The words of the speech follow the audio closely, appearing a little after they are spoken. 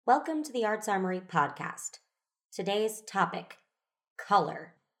Welcome to the Arts Armory podcast. Today's topic,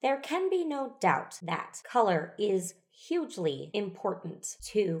 color. There can be no doubt that color is hugely important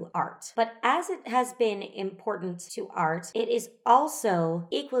to art. But as it has been important to art, it is also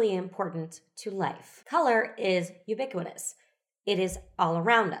equally important to life. Color is ubiquitous. It is all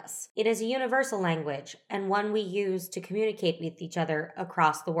around us. It is a universal language and one we use to communicate with each other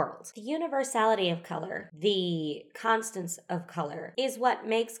across the world. The universality of color, the constants of color, is what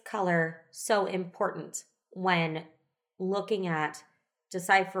makes color so important when looking at,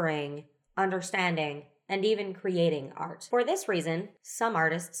 deciphering, understanding, and even creating art. For this reason, some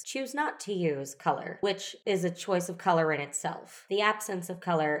artists choose not to use color, which is a choice of color in itself. The absence of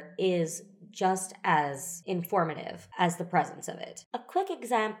color is just as informative as the presence of it. A quick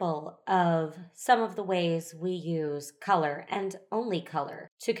example of some of the ways we use color, and only color,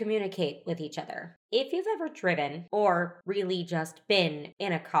 to communicate with each other. If you've ever driven, or really just been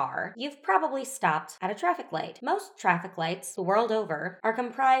in a car, you've probably stopped at a traffic light. Most traffic lights the world over are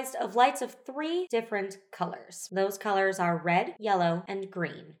comprised of lights of 3 different colors. Those colors are red, yellow, and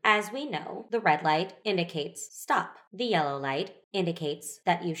green. As we know, the red light indicates stop. The yellow light indicates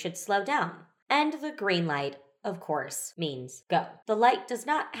that you should slow down. And the green light, of course, means go. The light does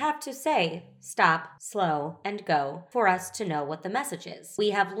not have to say stop, slow, and go for us to know what the message is.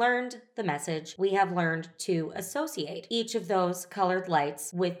 We have learned the message. We have learned to associate each of those colored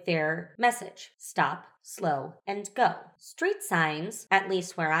lights with their message. Stop, slow, and go. Street signs, at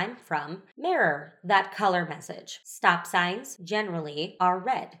least where I'm from, mirror that color message. Stop signs generally are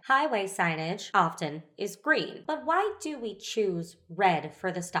red. Highway signage often is green. But why do we choose red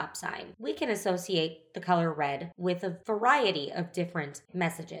for the stop sign? We can associate the color red with a variety of different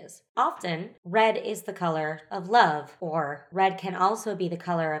messages. Often, red is the color of love, or red can also be the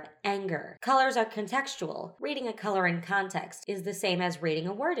color of anger. Colors are contextual. Reading a color in context is the same as reading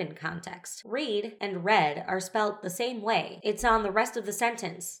a word in context. Read and red are spelled the same way. It's on the rest of the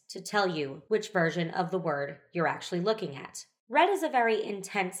sentence to tell you which version of the word you're actually looking at. Red is a very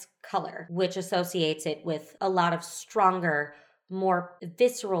intense color, which associates it with a lot of stronger, more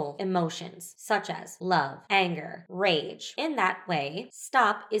visceral emotions, such as love, anger, rage. In that way,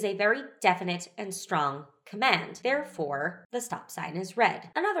 stop is a very definite and strong command. Therefore, the stop sign is red.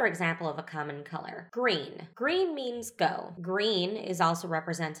 Another example of a common color, green. Green means go. Green is also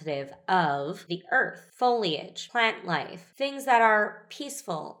representative of the earth, foliage, plant life, things that are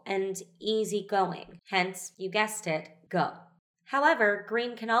peaceful and easygoing. Hence, you guessed it, go. However,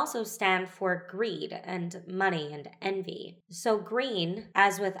 green can also stand for greed and money and envy. So green,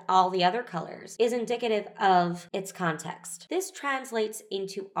 as with all the other colors, is indicative of its context. This translates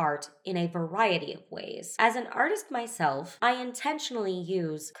into art in a variety of ways. As an artist myself, I intentionally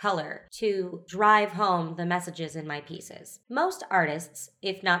use color to drive home the messages in my pieces. Most artists,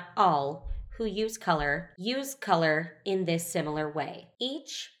 if not all, who use color in this similar way.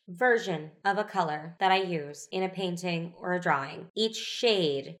 Each version of a color that I use in a painting or a drawing, each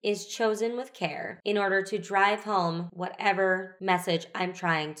shade is chosen with care in order to drive home whatever message I'm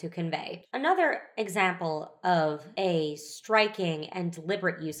trying to convey. Another example of a striking and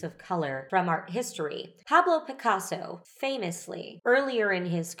deliberate use of color from art history, Pablo Picasso famously, earlier in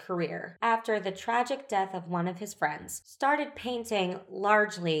his career, after the tragic death of one of his friends, started painting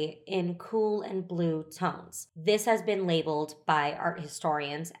largely in cool and blue tones. This has been labeled by art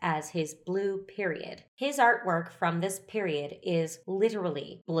historians as his blue period. His artwork from this period is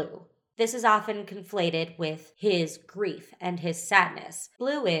literally blue. This is often conflated with his grief and his sadness.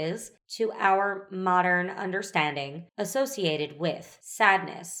 Blue is, to our modern understanding, associated with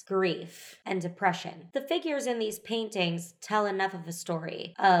sadness, grief, and depression. The figures in these paintings tell enough of a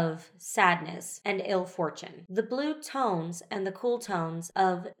story of sadness and ill fortune. The blue tones and the cool tones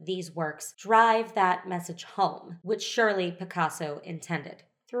of these works drive that message home, which surely Picasso intended.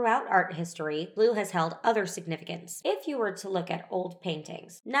 Throughout art history, blue has held other significance. If you were to look at old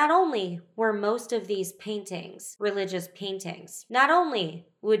paintings, not only were most of these paintings religious paintings, not only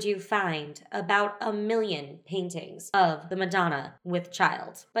would you find about 1 million paintings of the Madonna with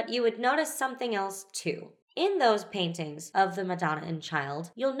child, but you would notice something else too. In those paintings of the Madonna and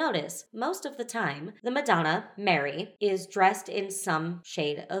Child, you'll notice most of the time the Madonna, Mary, is dressed in some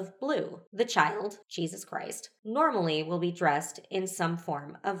shade of blue. The child, Jesus Christ, normally will be dressed in some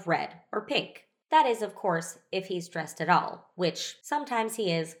form of red or pink. That is, of course, if he's dressed at all, which sometimes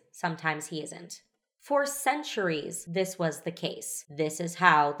he is, sometimes he isn't. For centuries, this was the case. This is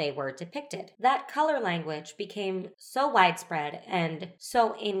how they were depicted. That color language became so widespread and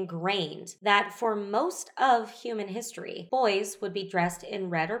so ingrained that for most of human history, boys would be dressed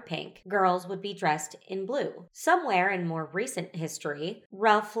in red or pink, girls would be dressed in blue. Somewhere in more recent history,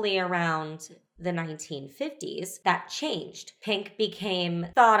 roughly around the 1950s, that changed. Pink became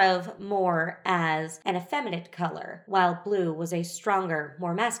thought of more as an effeminate color, while blue was a stronger,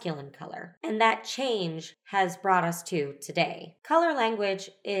 more masculine color. And that change has brought us to today. Color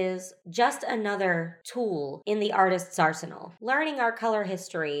language is just another tool in the artist's arsenal. Learning our color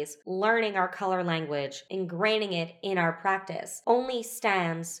histories, learning our color language, ingraining it in our practice only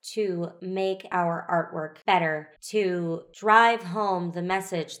stands to make our artwork better, to drive home the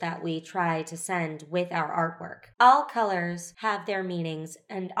message that we try to send with our artwork. All colors have their meanings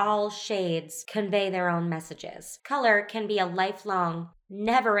and all shades convey their own messages. Color can be a lifelong,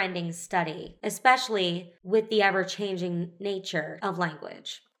 never-ending study, especially with the ever-changing nature of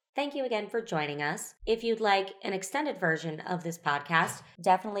language. Thank you again for joining us. If you'd like an extended version of this podcast,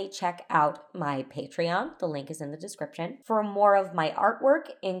 definitely check out my Patreon. The link is in the description. For more of my artwork,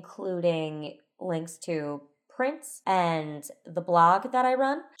 including links to prints and the blog that I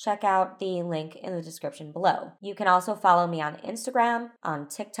run, check out the link in the description below. You can also follow me on Instagram, on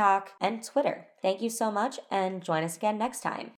TikTok, and Twitter. Thank you so much, and join us again next time.